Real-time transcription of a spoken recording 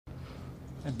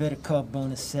I better call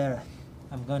Bonacera.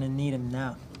 I'm gonna need him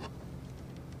now.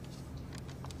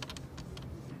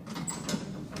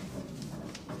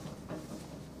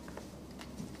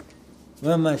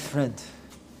 Well, my friend,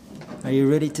 are you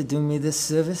ready to do me this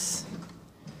service?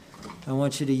 I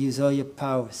want you to use all your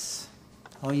powers,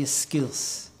 all your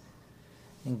skills,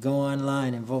 and go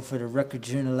online and vote for the Record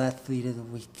Journal Athlete of the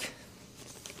Week.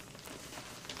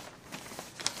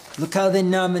 Look how they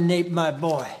nominate my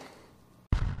boy.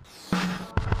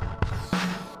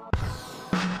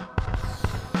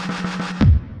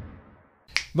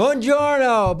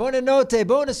 Buongiorno, buonanotte,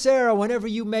 buonasera, whenever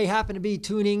you may happen to be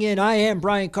tuning in. I am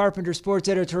Brian Carpenter, sports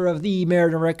editor of the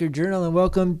Meriden Record Journal, and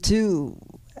welcome to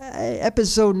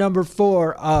episode number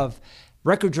 4 of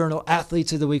Record Journal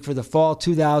Athletes of the Week for the fall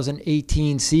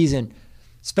 2018 season.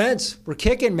 Spence, we're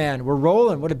kicking, man. We're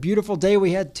rolling. What a beautiful day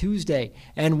we had Tuesday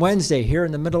and Wednesday here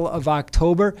in the middle of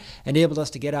October. Enabled us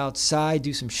to get outside,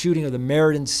 do some shooting of the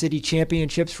Meriden City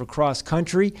Championships for cross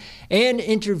country, and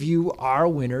interview our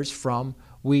winners from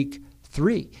Week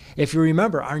 3. If you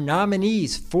remember, our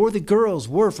nominees for the girls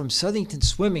were from Southington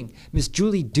Swimming, Miss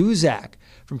Julie Duzak,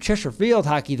 from Cheshire Field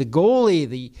Hockey, the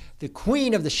goalie, the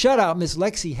queen of the shutout, Miss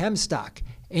Lexi Hemstock,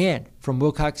 and from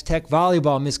Wilcox Tech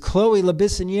Volleyball, Miss Chloe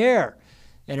Labissioniere.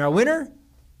 And our winner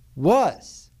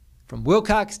was from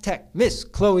Wilcox Tech, Miss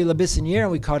Chloe Labissioniere,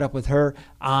 and we caught up with her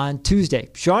on Tuesday.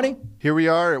 Shawnee? Here we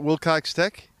are at Wilcox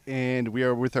Tech, and we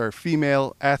are with our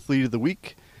female athlete of the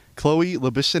week, Chloe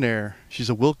Labissioniere. She's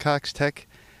a Wilcox Tech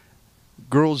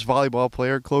girls volleyball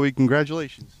player. Chloe,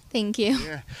 congratulations. Thank you.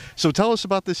 Yeah. So tell us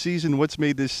about this season. What's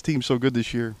made this team so good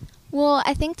this year? Well,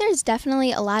 I think there's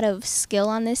definitely a lot of skill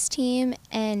on this team,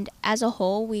 and as a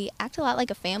whole, we act a lot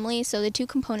like a family, so the two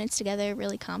components together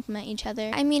really complement each other.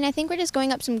 I mean, I think we're just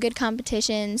going up some good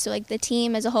competitions, so like the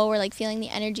team as a whole, we're like feeling the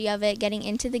energy of it, getting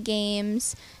into the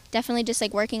games, definitely just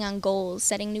like working on goals,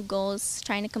 setting new goals,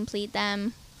 trying to complete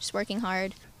them, just working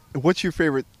hard. What's your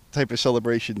favorite type of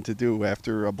celebration to do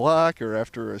after a block or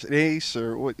after an ace,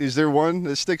 or what, is there one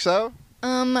that sticks out?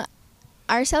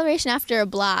 Our celebration after a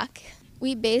block,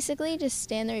 we basically just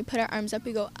stand there, we put our arms up,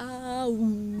 we go, ow.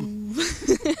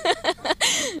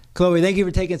 Chloe, thank you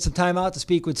for taking some time out to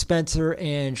speak with Spencer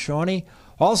and Shawnee.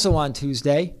 Also on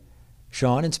Tuesday,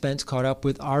 Sean and Spence caught up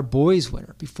with our boys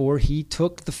winner before he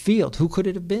took the field. Who could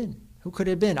it have been? Who could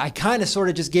it have been? I kind of sort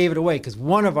of just gave it away because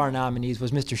one of our nominees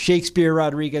was Mr. Shakespeare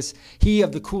Rodriguez. He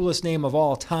of the coolest name of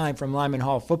all time from Lyman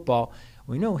Hall football.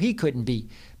 We know he couldn't be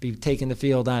taking the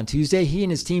field on Tuesday. He and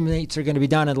his teammates are going to be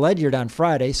down in Ledyard on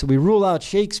Friday, so we rule out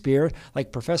Shakespeare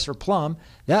like Professor Plum.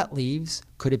 That leaves,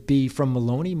 could it be from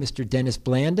Maloney, Mr. Dennis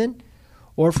Blandon,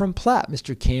 or from Platt,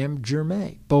 Mr. Cam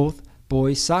Germe, both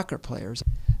boys soccer players.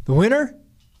 The winner?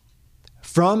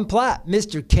 From Platt,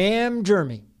 Mr. Cam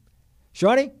Germe.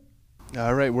 Shawnee?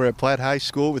 All right, we're at Platt High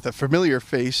School with a familiar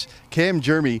face, Cam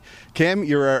Germe. Cam,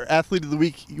 you're our athlete of the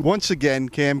week once again.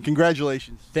 Cam,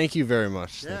 congratulations. Thank you very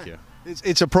much. Yeah. Thank you.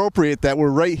 It's appropriate that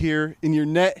we're right here in your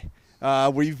net.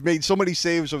 We've made so many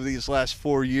saves over these last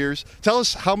 4 years. Tell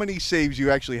us how many saves you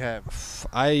actually have.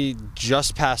 I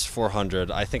just passed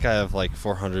 400. I think I have like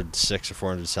 406 or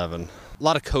 407. A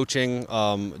lot of coaching.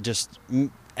 Just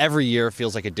every year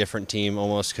feels like a different team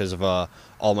almost because of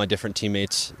all my different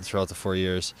teammates throughout the 4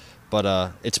 years.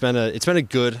 But it's been a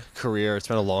good career. It's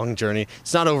been a long journey.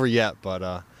 It's not over yet, but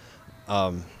I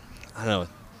don't know.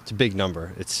 It's a big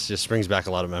number. It just brings back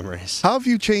a lot of memories. How have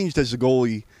you changed as a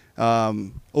goalie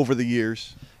over the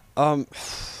years?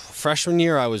 Freshman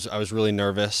year, I was really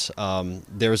nervous.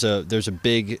 There's a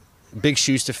big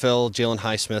shoes to fill. Jalen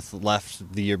Highsmith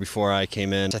left the year before I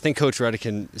came in. I think Coach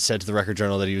Redican said to the Record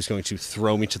Journal that he was going to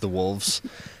throw me to the wolves,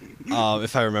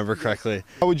 if I remember correctly.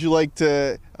 How would you like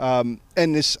to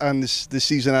end this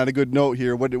season on a good note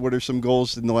here? What are some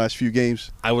goals in the last few games?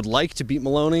 I would like to beat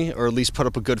Maloney, or at least put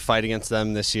up a good fight against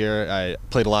them this year. I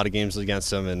played a lot of games against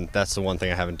them, and that's the one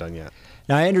thing I haven't done yet.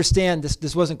 Now, I understand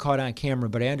this wasn't caught on camera,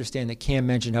 but I understand that Cam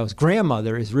mentioned how his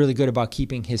grandmother is really good about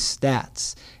keeping his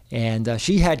stats. And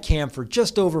she had Cam for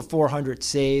just over 400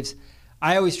 saves.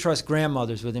 I always trust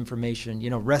grandmothers with information,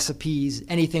 recipes,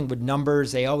 anything with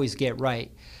numbers, they always get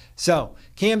right. So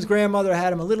Cam's grandmother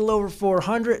had him a little over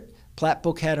 400. Platt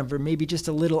Book had him for maybe just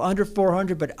a little under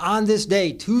 400. But on this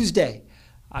day, Tuesday,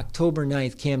 October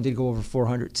 9th, Cam did go over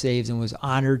 400 saves and was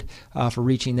honored for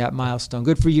reaching that milestone.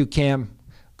 Good for you, Cam.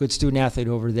 Good student athlete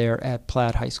over there at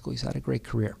Platt High School. He's had a great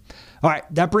career. All right,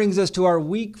 that brings us to our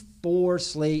Week 4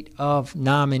 slate of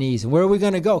nominees. And where are we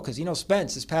going to go? Because,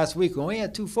 Spence, this past week, we only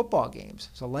had 2 football games.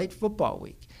 It's a light football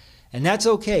week. And that's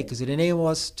okay because it enables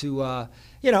us to,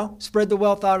 spread the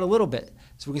wealth out a little bit.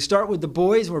 So we can start with the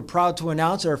boys. We're proud to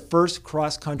announce our first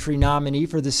cross-country nominee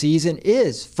for the season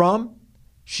is from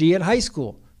Sheehan High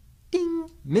School. Ding!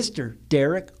 Mr.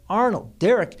 Derrick Arnold.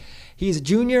 Derrick, he's a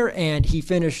junior, and he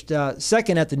finished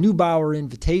second at the Neubauer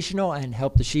Invitational and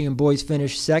helped the Sheehan boys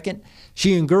finish second.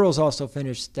 Sheehan girls also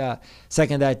finished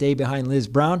second that day behind Liz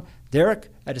Brown. Derrick,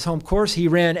 at his home course, he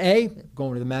ran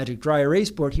going to the Magic Dry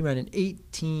Erase Board, he ran an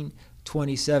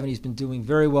 18:27. He's been doing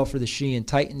very well for the Sheehan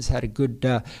Titans. Had a good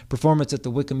performance at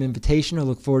the Wickham Invitational.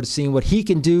 Look forward to seeing what he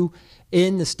can do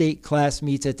in the state class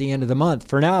meets at the end of the month.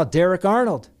 For now, Derrick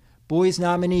Arnold, boys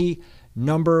nominee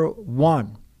number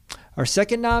 1. Our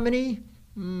second nominee,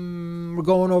 we're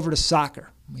going over to soccer.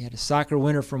 We had a soccer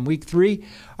winner from week 3.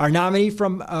 Our nominee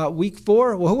from week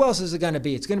 4, well, who else is it going to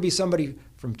be? It's going to be somebody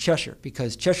from Cheshire,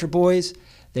 because Cheshire boys,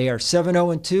 they are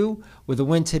 7-0-2 with a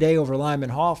win today over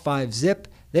Lyman Hall, 5-0.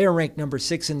 They are ranked number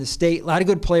 6 in the state. A lot of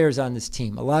good players on this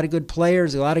team. A lot of good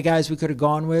players, a lot of guys we could have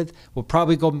gone with. We'll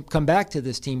probably come back to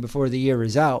this team before the year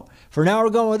is out. For now, we're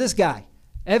going with this guy,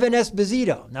 Evan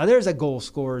Esposito. Now, there's a goal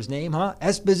scorer's name, huh?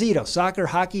 Esposito. Soccer,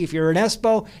 hockey, if you're an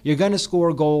Espo, you're going to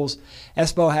score goals.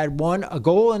 Espo had a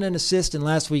goal and an assist in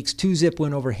last week's 2-0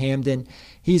 win over Hamden.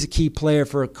 He's a key player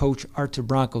for Coach Arthur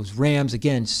Bronco's Rams.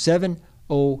 Again,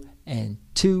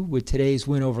 7-0-2 with today's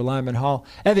win over Lyman Hall.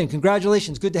 Evan,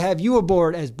 congratulations. Good to have you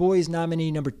aboard as boys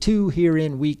nominee number 2 here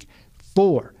in week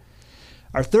 4.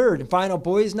 Our third and final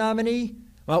boys nominee,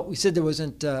 well, we said there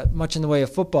wasn't much in the way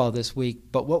of football this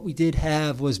week, but what we did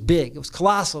have was big. It was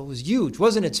colossal. It was huge,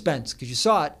 wasn't it, Spence? Because you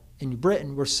saw it in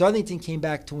Britain, where Southington came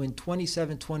back to win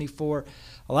 27-24.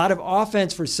 A lot of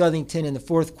offense for Southington in the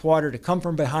fourth quarter to come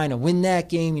from behind and win that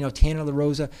game. You know, Tanner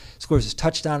LaRosa scores his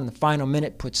touchdown in the final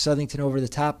minute, puts Southington over the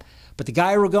top. But the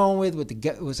guy we're going with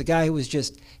was a guy who was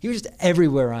just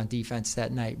everywhere on defense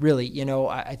that night. Really, you know,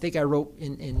 I think I wrote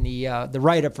in the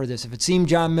write-up for this, if it seemed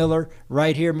John Miller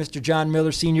right here, Mr. John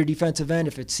Miller, senior defensive end,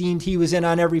 if it seemed he was in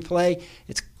on every play,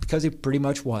 it's because he pretty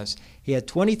much was. He had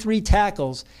 23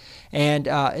 tackles, and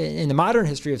in the modern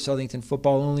history of Southington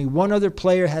football, only one other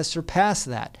player has surpassed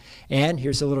that. And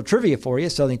here's a little trivia for you,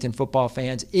 Southington football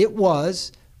fans. It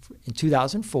was in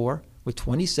 2004. With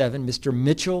 27, Mr.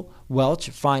 Mitchell Welch,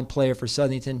 a fine player for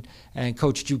Southington, and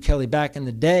Coach Drew Kelly back in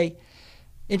the day.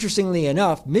 Interestingly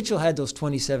enough, Mitchell had those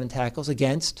 27 tackles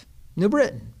against New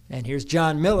Britain. And here's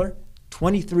John Miller,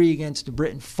 23 against New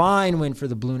Britain. Fine win for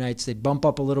the Blue Knights. They bump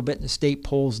up a little bit in the state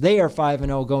polls. They are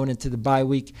 5-0 going into the bye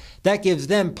week. That gives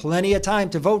them plenty of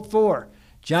time to vote for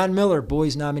John Miller,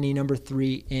 boys nominee number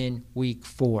 3 in week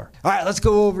 4. All right, let's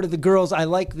go over to the girls. I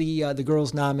like the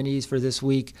girls nominees for this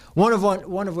week. One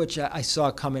of which I saw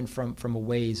coming from a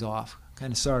ways off.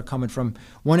 Kind of saw her coming from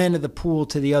one end of the pool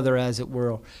to the other, as it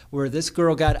were. Where this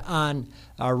girl got on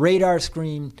our radar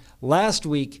screen last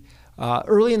week,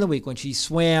 early in the week, when she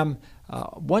swam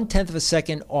 1/10 of a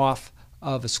second off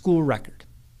of a school record,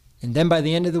 and then by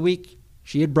the end of the week,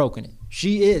 she had broken it.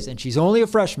 She is, and she's only a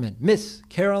freshman, Miss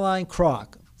Caroline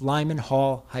Krawec of Lyman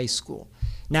Hall High School.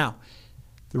 Now,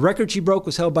 the record she broke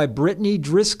was held by Brittany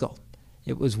Driscoll.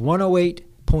 It was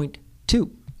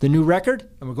 108.2. The new record,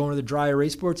 and we're going to the dry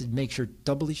erase board to make sure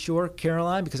doubly sure,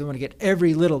 Caroline, because I want to get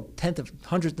every little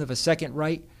hundredth of a second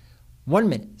right. 1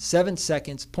 minute, 7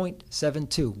 seconds,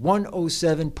 0.72.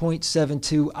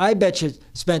 107.72. I bet you,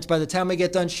 Spence, by the time we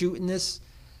get done shooting this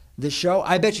show,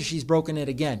 I bet you she's broken it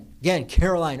again. Again,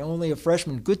 Caroline, only a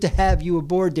freshman. Good to have you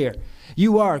aboard there.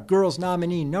 You are girls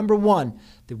nominee number 1,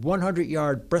 the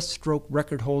 100-yard breaststroke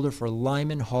record holder for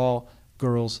Lyman Hall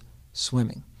girls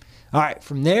swimming. All right,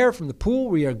 from there, from the pool,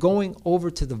 we are going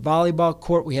over to the volleyball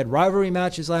court. We had rivalry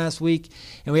matches last week,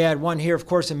 and we had one here, of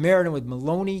course, in Meriden with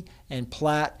Maloney and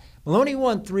Platt. Maloney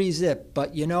won 3-0,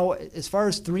 but, you know, as far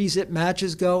as 3-0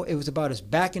 matches go, it was about as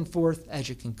back and forth as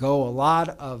you can go. A lot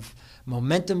of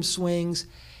momentum swings,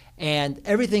 and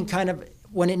everything kind of,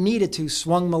 when it needed to,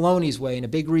 swung Maloney's way. And a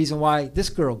big reason why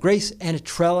this girl, Grace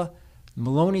Anetrella,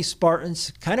 Maloney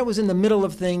Spartans, kind of was in the middle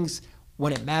of things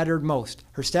when it mattered most.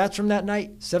 Her stats from that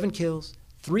night, 7 kills,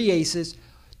 3 aces,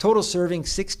 total serving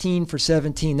 16 for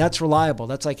 17. That's reliable.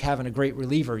 That's like having a great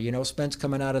reliever. You know, Spence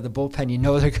coming out of the bullpen, you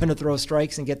know they're going to throw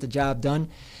strikes and get the job done.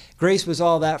 Grace was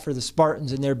all that for the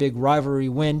Spartans in their big rivalry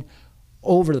win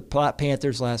over the Platt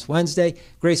Panthers last Wednesday.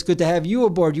 Grace, good to have you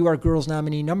aboard. You are girls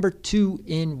nominee number 2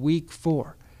 in week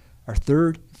 4. Our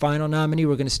third final nominee,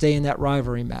 we're going to stay in that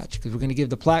rivalry match because we're going to give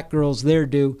the Platt girls their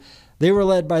due. They were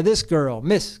led by this girl,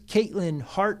 Miss Caitlyn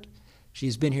Hart.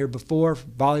 She's been here before,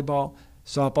 volleyball,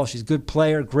 softball. She's a good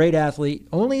player, great athlete,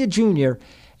 only a junior,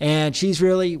 and she's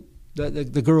really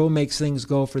the girl who makes things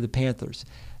go for the Panthers.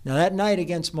 Now, that night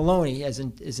against Maloney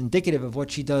is indicative of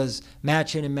what she does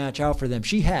match in and match out for them.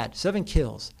 She had 7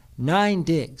 kills, 9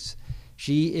 digs.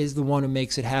 She is the one who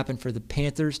makes it happen for the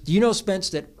Panthers. Do you know, Spence,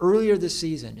 that earlier this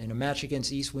season in a match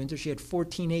against East Windsor, she had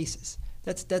 14 aces?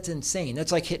 That's insane.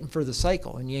 That's like hitting for the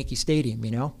cycle in Yankee Stadium,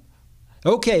 you know?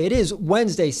 Okay, it is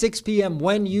Wednesday, 6 p.m.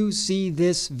 when you see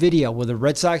this video. Will the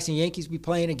Red Sox and Yankees be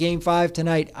playing a Game 5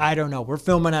 tonight? I don't know. We're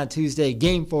filming on Tuesday.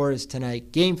 Game 4 is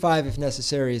tonight. Game 5, if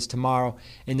necessary, is tomorrow.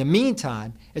 In the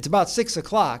meantime, it's about 6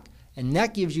 o'clock, and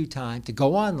that gives you time to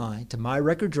go online to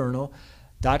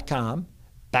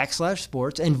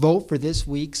myrecordjournal.com/sports and vote for this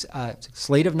week's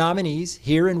slate of nominees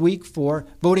here in Week 4.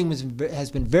 Voting has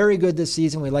been very good this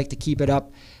season. We like to keep it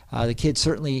up. The kids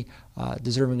certainly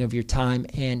deserving of your time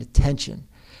and attention.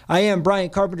 I am Brian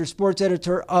Carpenter, sports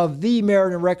editor of the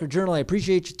Meriden Record-Journal. I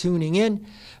appreciate you tuning in.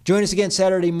 Join us again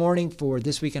Saturday morning for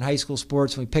This Week in High School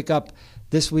Sports when we pick up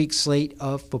this week's slate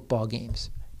of football games.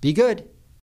 Be good.